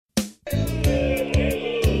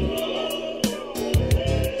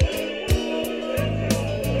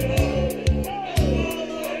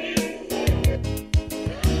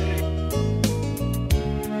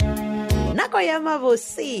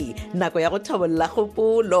bose nako ya go thobolla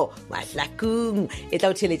kgopolo mahlakong e tla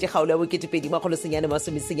o theletše kgaolo ya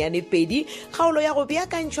bo220 kgaolo ya go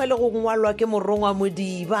beakantšhwa le go ngwalwa ke morongwa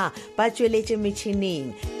modiba ba tšweletše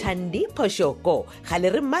metšhineng Thandi Phoshoko ga le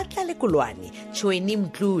re matla le kolwane Tšhweni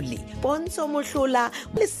Mtluli Pontsho Mohlola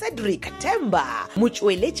le Cedric Themba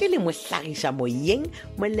motšweletše le mohlagiša moyeng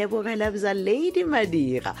molebogela bza Lady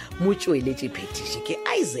Madira motšweletše phetiši ke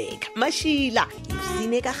Isaac Mashila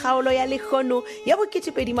ipsine ka kgaolo ya lekgono ya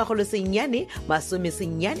bo220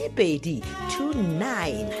 2992.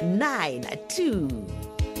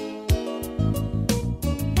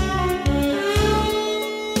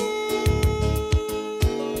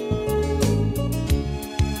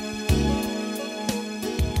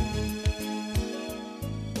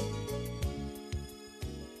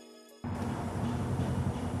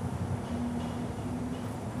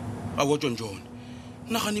 Awo John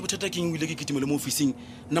nagane bothata ke eng o ile ke kitimele mo officing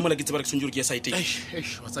nna mola ke tseba re ke sonjore ke ya site wa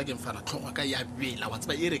tsa ke mfana tlhoga ka ya bela wa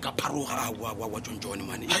tseba ere ka pharoga wa John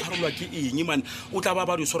man e pharolwa ke eng man o tla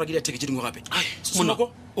ba di sora ke di theke dingwe gape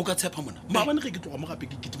monako o ka tshepa mona maabane ge ke tloga mo gape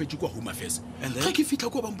ke kitibetse kwa home affairs ga ke fitla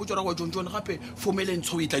ko bang botsora wa John gape formele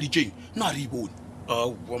ntsho e tla ditjeng na re ibone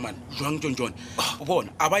woman jwang John bona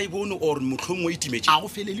a ba e bone or motlhong o itimetse a go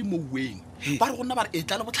felele mo weng ba re gonna ba re e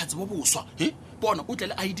tla le botlhatse bo boswa bona o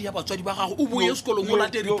tlele ID ya batswadi ba gago o boye sekolong o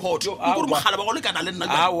late report o gore mogala ba go le kana le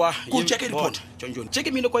nna go check report John check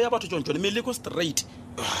meleko ya batho John meleko straight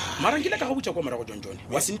mara nkile ka go botsa kwa morago John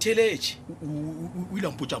wa sintheletše o ile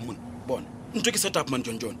mpotsa mona bona ntwe ke set up man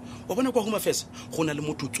John o bona kwa home affairs go na le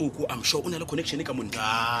motho tsoko I'm sure o na le connection ka montle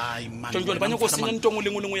John ba nya go senya ntongo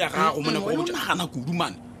lengwe ya gago mona go nagana kudu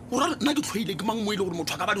man o ra nna ke tlhoile ke mang mo ile gore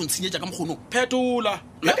motho ka ba di ntshenyetsa ka mkgono phetola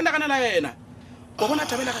nna ke nagana la yena o bona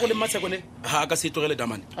tabela go le matsekone ha ka se tlogele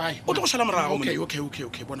damane o tlo go shala morago mona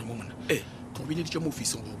okay bona mo mona go bile ditše mo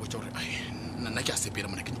office go botsa gore nna ke a sepela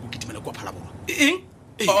mona ke go kitimela kwa phala bona eng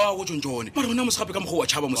wo John mara bona mo segape ka mogo wa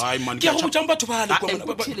tšhaba mo ke go botsa batho ba le kwa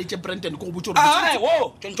mona tšhelete Brandon go botsa gore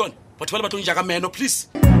wo John batho ba le batho ja ka meno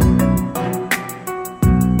please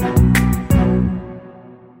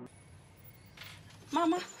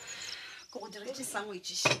mama go diretse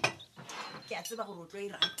sandwich ke a tseba gore o tlo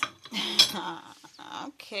e rata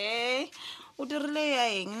okay o dirile ya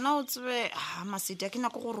eng na o tsebe Masedi ke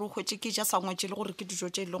nako gore o hwetse ke ja sandwich le gore ke dijo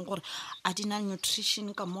tše leng gore a dina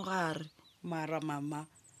nutrition ka mogare mara mama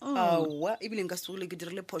awa e bile nka sogole ke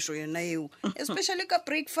dirile phosho yona eo especially ka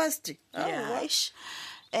breakfast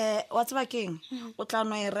wa tseba keng o tla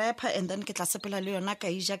no e repa and then ke tla sepela le yona ka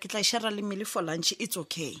ija ke tla share le mele for lunch it's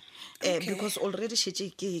okay because already shetse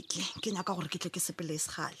ke nyaka gore ke tle ke sepele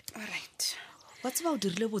isgale all right wa tseba o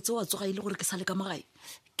dirile botse wa tsoga ile gore ke sale ka mogae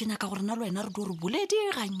ke nyaka gore na le wena re do re boledi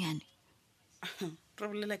ganyane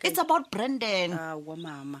it's about Brandon wa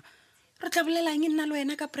mama re tla bolelang nna le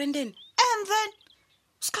wena ka Brandon and then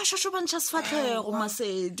ska shosho bantša sefatlego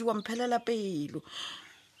Masedi wa mphelela pelo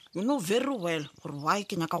you know very well gore why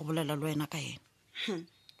ke nyaka go bolela le wena ka yena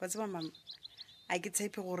wa tseba mama a ke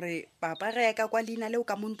tshepe gore papa ge ya ka kwa leina leo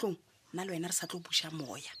ka montlong nna le wena re sa tlo busha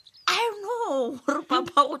moya I know gore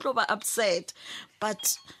papa o tlo ba upset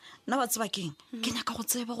but na wa tseba keng ke nyaka go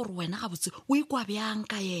tseba gore wena ga botse o ikwa bjang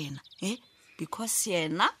ka yena because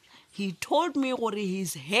yena he told me gore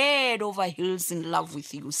he's head over heels in love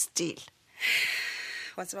with you still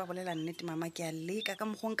wa tseba bolela nnete mama ke a leka ka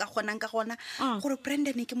mogong ka gonang ka gona gore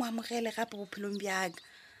Brandon ke mo amogele gape bophelong bjaka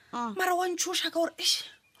mara wa ntshosha ka gore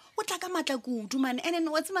o tla ka matla kudu man and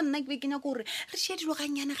wa tseba nna ke be ke nya gore re shedilo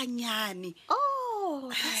ganyane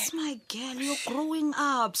that's my girl, you're growing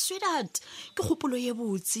up sweetheart ke kgopolo ye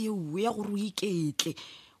botse eo ya gore o iketle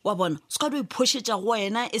wa bona ska do iphošetša go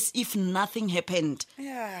wena as if nothing happened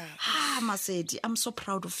Masedi I'm so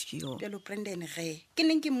proud of you bjalo Brandon ge ke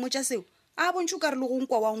neng ke mmotša seo a bontšho ka re le go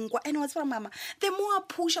nkwa wa nkwa ene wa tseba mama the more a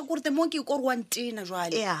phusha gore the more ke ikore wa ntena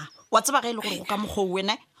jwale wa tseba ge e le gore go ka mokgwa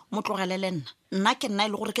wena mo tlogele le nna ke nna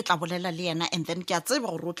ile gore ke tla bolela le yena and then ke a tseba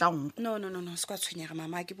gore o tla nkwa no se kwa tshwenyega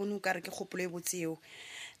mama ke bone o ka re ke kgopolo e botseo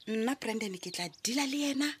nna Brandon ke tla dila le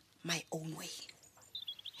yena my own way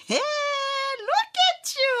look at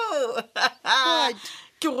you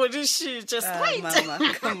ke godishitše straight mama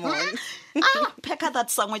come on pack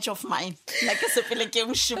that sandwich of mine nna ke sepele ke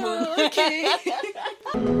mošomong okay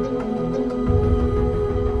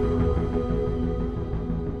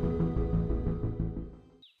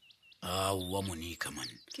wa Monica man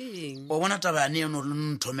o bona taba ne no le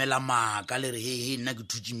nthomela maka le re he nna ke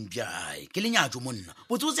thutsimpjae ke lenyatso monna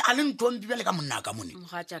botsotse a le nthompi bjale ka monna ka mone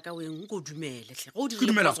moga tša ka weng go dumele hle go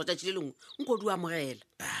dirile go tsotsa tšile lengwe nko du amogela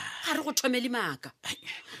ga re go thomele maaka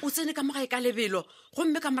o tsene ka mogae ka lebelo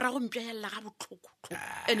gomme ka morago mpša ya lla ga botlhoko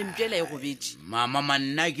ene mpša e go betse mama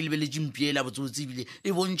manna ke lebeletse mpiela botsotsi ebile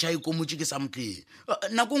e bontšha e komotse ke sa motleng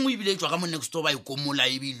nako ngwe ebile e tswa ka mo next door ba e komola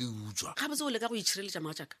ebile utswa ga botse o leka go itšhireletša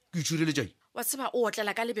moga jaka ke itšhireletšai wa tseba o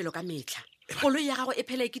otlela ka lebelo ka metlha koloi ya gago e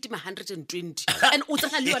phela e ketima 120 and o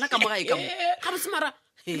tsena le yona ka mogae ka mo ga botse mara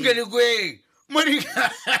nkelekweng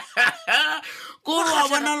monica ko wa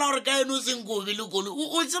bonala gore ka eno o senkobe le koloi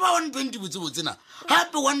o tseba 120 botsebotsena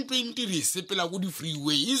gape 120 re sepela go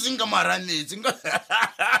di-freeway e seng ka maranetse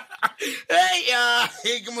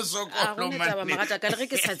ke mosokolomagaaka le ge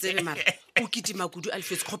ke sa tsebe mara o ketima kudu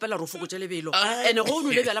alfetse kgopela re o fokotse lebelo ande go o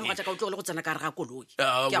nole bjala mogataka o tlogole go tsena ka re ga koloi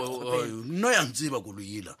nno yang tseba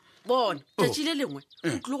koloi ela bona tšatši le lengwe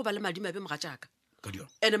o tlile go ba le madimabe mogatšaka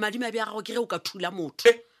ande madimabe ya gago ke ge o ka thula motho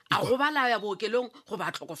a go bala ya bookelong go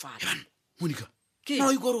ba tlhokofala monica na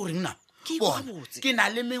o ikore gore nna ke na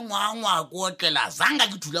le mengwangwa ko otlela zanga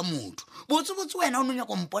ke thula motho botsebotse wena o nonya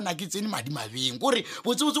kompona ke tsene madimabeng kore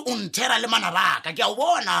botsebotse o nthera le manabaka ke a o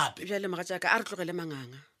bona ape bjale mogatšaka a re tlogele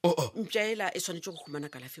manganga mpšaela e tshwanetse go humana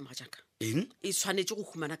kalafi mogatšaka eng e tshwanetse go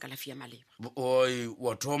humana kalafi ya maleba oi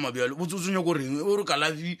wa thoma bjale botsotsonya goreng o re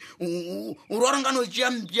kalafi o re wa renkano tšea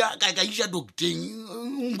mpša ka iša docteng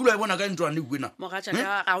nkulo e bona ka ntswane kwena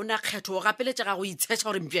mogatšaka ga ona kgetho o gapeletša ga go itshetša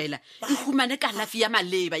gore mpšaela e humane kalafi ya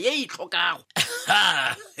maleba ye e tlhokago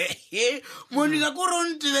monica kore o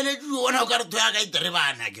ntebeletse ona o ka re thoya ka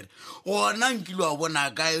iterebana kere gona nkile wa bona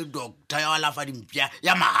ka doctor ya alafa dimpša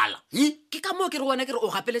ya mahala ke ka moo ke re bona ke re o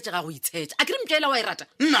gapeletša ga go itshetša a ke re mpšaela wa e rata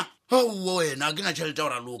nna aowa wena ke na tšhelete ya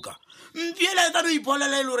gore loka mpiela e ka no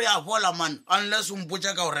ipholela e le gore ya fola man unless o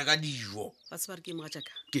mpotsa ka go reka dijo ba tseba re ke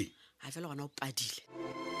mogatšaka ke ga fela gona o padile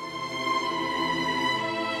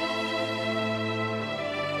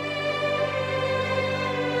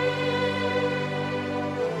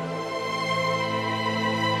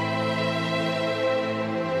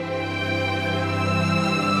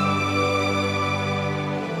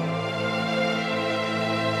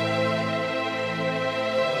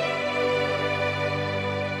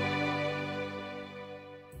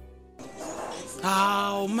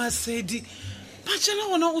Masedi batšana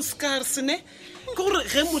gona o scars ne ke gore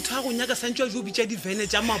ge motho a go nyaka santse a jo bitša divene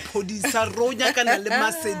tša maphodisa ro nyakana le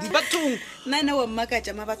Masedi bathong nna wa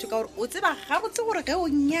mmakatša ma batho ka gore o tseba gabotse gore ge o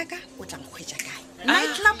nyaka o tla nkgwetša kae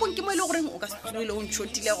nightlapong ke mo e le goreng o ka sepele o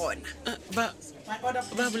ntšhotile gona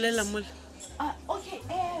ba bolela mole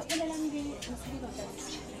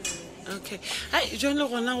okay ai jone le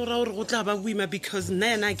gona go ra gore go tla ba boima because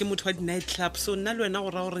nna yena ke motho wa di-night club so nna le wena go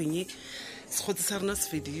ra goreng sekgotse sa rena se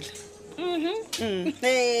fedile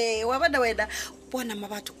wa bana wena bona ma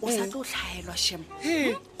batho o sa tlo tlhaelwa shem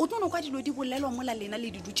o tlono kwa dilo di bolelwa mola lena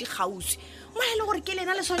le di dutse gausi mo e le gore ke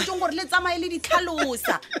lena le swantšeng gore le tsamaye le di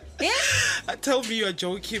tlhalosa tell me you're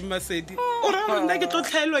joking Masedi o ra gore nna ke tlo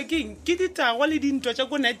tlhaelwa keng ke ditagwa le dintwa tša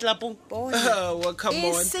ko night lapong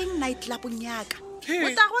e seng night lapong yaka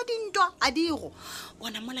botagwa dintwa a digo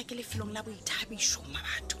bona mola ke lefelong la boithabišo ma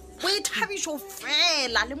batho boithabišo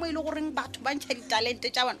fela le mo e le goreng batho ba ntšha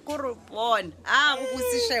ditalente tša bona kore bona go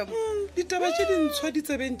bosešemo ditaba tše dintshwa di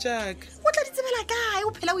tsebeng jaaka o tla di tsebela kae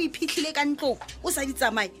o phela o iphitlhile ka ntlong o sa di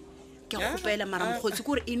tsamaye ke a gopela mara mokgotsi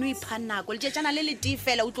kore eno ipha nako le tšetšana le letee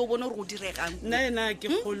fela o tlo bone gore go diregang nna ena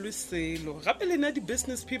ke kgolo selo gape lena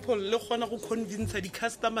di-business people le kgona go convinca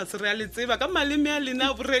di-customers re a le tseba ka maleme a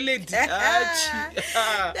lena boreledi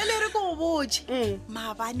le le re ko go botse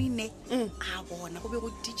maabane ne a bona go be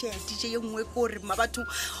go dj ye nngwe kore ma batho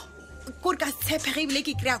kore ka tshepege ebile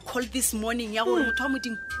ke kry-a call this morning ya gore motho wa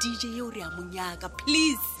modimo dj yeo re a monyaka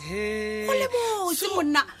please go le botse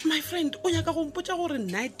monna my friend o nyaka go mpotsa gore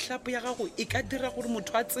night club ya gago e ka dira gore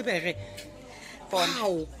motho a tsebege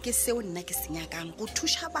ao ke seo nna ke senyakang go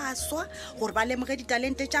thuša baswa gore ba lemoge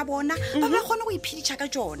ditalente tša bona ba ba kgone go ipheditša ka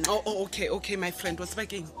tsona okay my friend wa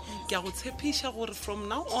sebakeng ke a go tshepiša gore from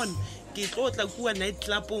now on ke tlo tla kua night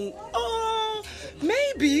clubong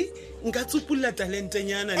maybe nka tsupolola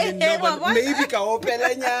talentenyana le nna maybe ka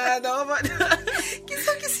opelanyana ke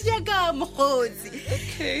so ke senyaka mokgotsi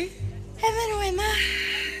even wena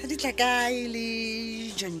di tla kae le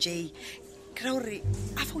John J ke ra gore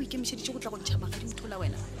a fa o ikemišeditše go tla go ntšha magadi mothola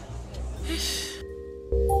wena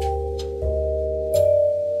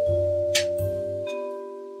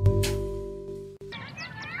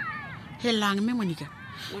helang mme Monica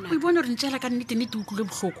o ibone gore ntšela ka nnete-nnete utlwile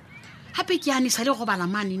bohloko gape ke anisa le go bala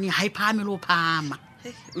manene ga e phame le o phama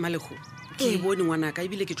malego ke bone ngwanaka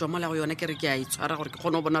ebile ke tswa mola go yona ke re ke a itshwara gore ke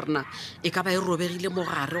kgone go bona rena e ka ba e robegile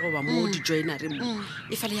mogare goba mo di-joinare mo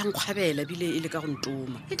e fela ya nkgwabela ebile e le ka go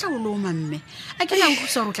ntoma e tla o loma mme a ke la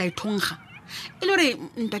utlwisa gore o tla e thonkga e le gore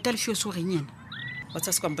ntata lefio se goreng yena wa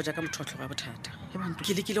tsa sekwampoja ka motlhotlho ga bothata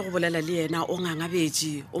ke lekile go bolela le yena o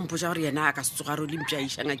ngangabetse o mpotsa gore yena a ka se tsogare o le mpša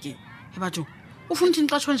išangakeng e batho o fontseng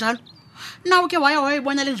tla tshwane jalo nna o ke wa e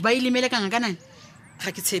bona le ba ilemele ka ngakanane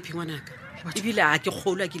ga ke tshepi ngwanaka ebile a ke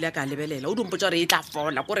kgolo a kile a ka lebelela o dimpotsa gore e tla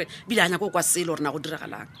fola kore bile a nyako kwa sele gore na go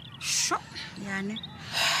diragalang sho yane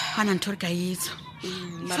gana ntho re ka etsa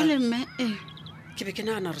fele mme ke be ke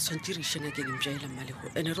nagana re tshwantse re išengakeng mpšaela mmalego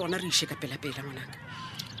ande re gona re iše ka pela-pela ngwanaka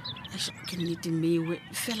ke nnete mewe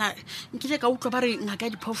fela nkile ka utlwa ba re ngaka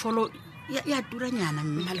ya diphoofolo ya turanyana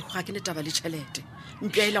mme mmalego ga ke ne taba le tšhelete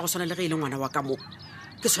mpšaela go tshwana le ge e le ngwana wa ka mo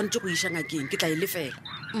ke tshwanetse go išangakeng ke tla e lefela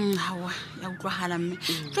gawa ya utlwagala mme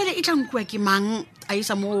fele e tla nkuwa ke mang a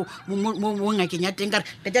isa mo ngakeng ya teng kare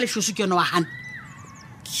ka tja lesoso ke yone wa gana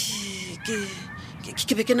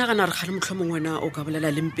ke be ke nagana re gale motlho mongwe wena o ka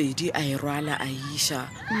bolela le mpedi a e rwala a iša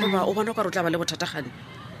goba o bona o ka re o tla ba le bothatagane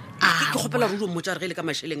ke kgopela ruri mmotsa re ge le ka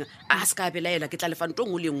mašheleng a se ka belaela ke tla lefanto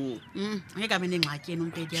ngwe le nngwe ge ka bene ngwake eno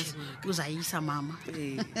mpedi uza isa mama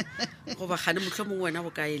goba gane motlho mongwe wena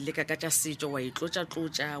go ka e leka ka tša setso wa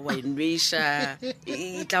itlotša-tlotša wa enweša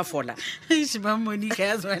e tla fola seba monica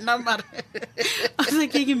ya zwena mare a se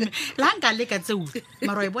ke mme la nka leka tseo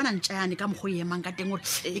mara wa e bona ntšayane ka mokgo e emang ka teng gore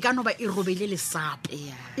e ka no ba e robele lesapo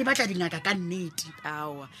e batla dingaka ka nnete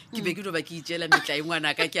awa ke be ke no ba ke itšela metla e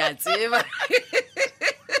ngwanaka ke a tseba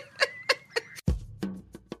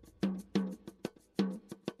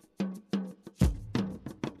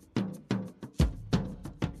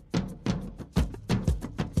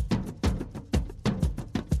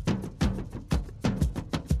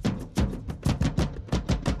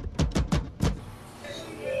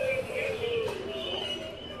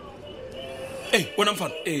wena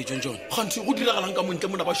mfana john gantse go diragalang ka montle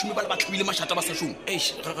mona bašomi ba le ba tlhabile mašata ba sa šome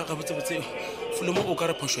ga botsebotse folomo o ka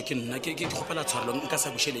re phošwa ke nna ke kgopela tshwarelong nka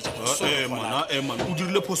sa mana o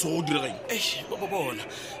dirile phoso go o diragaeng bona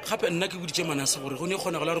gape nna ke boditše manase gore go ne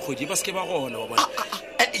kgona go la re kgwedi ba se ke ba gona wa bona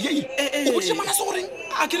o boditše manase goreng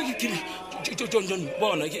a kere john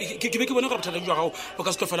bona ke be ke bone gore bothata jwa gago o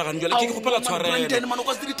ka se kofelagane jale ke kgopela tshwarela man o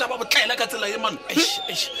ka se ditaba botlaela ka tsela e man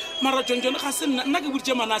mara john ga se nna ke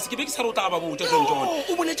boditše manase ke be ke sa re o tla ba botsa john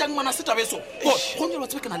o boletsang manase tabeso go nyelwa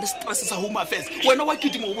tsebe ke na le stress sa home affairs wena wa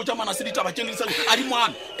kedimo o botsa manase ditaba tše lesang a di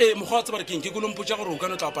moana mokgwa wa tseba re keng ke kolompotsa gore o ka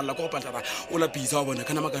no tla palela ko go patlara o la bisa wa bona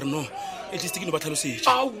ka nama ka re no at least ke no ba tlhalosetse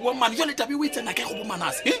aowa man jale tabe o e tsena kae go bo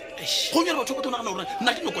manase go nyela batho ba tonagana gore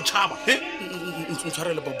nna ke noko tšhaba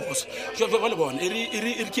ntshwarele bobosa ba le bona e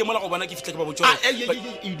re ke mola go bona ke fitlha ke ba botsa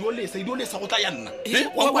idolesa go tla ya nna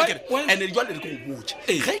and jale re ke go botsa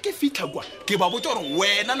ge ke fitlha kwa ke ba botsa gore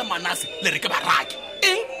wena le manase le re ke barake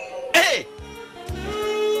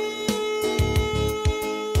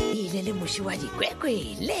le moši wa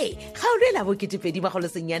dikwekwele kgaolo e la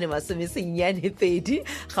bo2 masome-senyane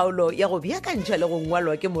kgaolo ya go beakantšhwa le go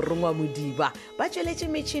ngwalwa ke morong wa modiba ba tšweletše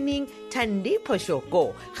metšhineng Thandi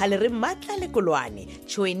Phoshoko ga le re Matla Lekolwane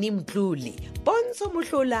Tšhweni Mtluli Pontsho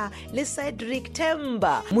Mohlola le Cedric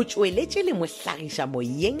Temba motšweletše le mohlagiša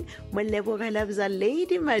moyeng molebogela bza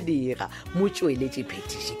Lady Madira motšweletše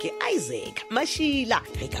phetiši ke Isaac Mashila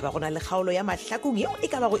ge ka ba gona le kgaolo ya mahlakong yeo e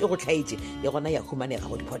ka bago e go tlhaetše le gona ya humanega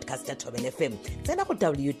go di-podcast ya Thobel FM tsena go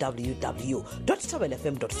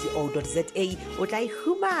www.thobelfm.co.za o tla e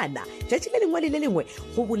humana tšatši le lengwe le le lengwe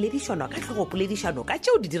go boledišanwa ka tlhogopoledišano ka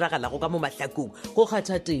tšeo di diragalago ka mo mahlakong go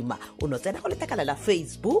kgatha tema o no tsena go letakala la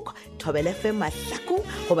Facebook Thobel FM mahlakong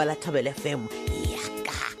go bala Thobel FM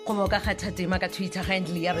yaka goba o ka kgatha tema ka Twitter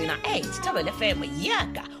handle ya rena @Thobel FM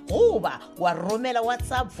yaka goba wa romela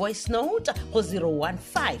WhatsApp voice note go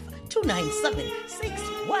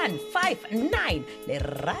 015-297-6159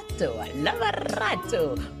 lerato la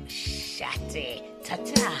barato shate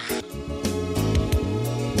tata